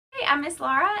I'm Miss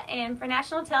Laura, and for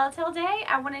National Telltale Day,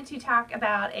 I wanted to talk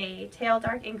about a Tale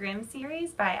Dark and Grim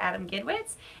series by Adam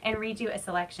Gidwitz and read you a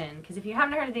selection, because if you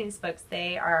haven't heard of these books,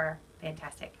 they are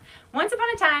fantastic. Once upon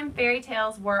a time, fairy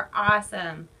tales were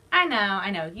awesome. I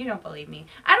know, you don't believe me.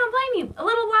 I don't blame you. A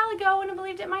little while ago, I wouldn't have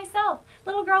believed it myself.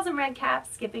 Little girls in red caps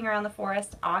skipping around the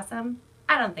forest, awesome?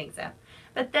 I don't think so.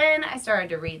 But then I started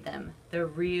to read them, the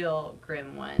real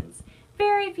grim ones.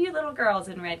 Very few little girls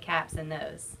in red caps in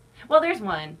those. Well, there's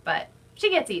one, but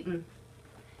she gets eaten.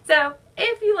 So,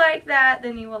 if you like that,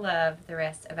 then you will love the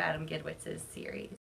rest of Adam Gidwitz's series.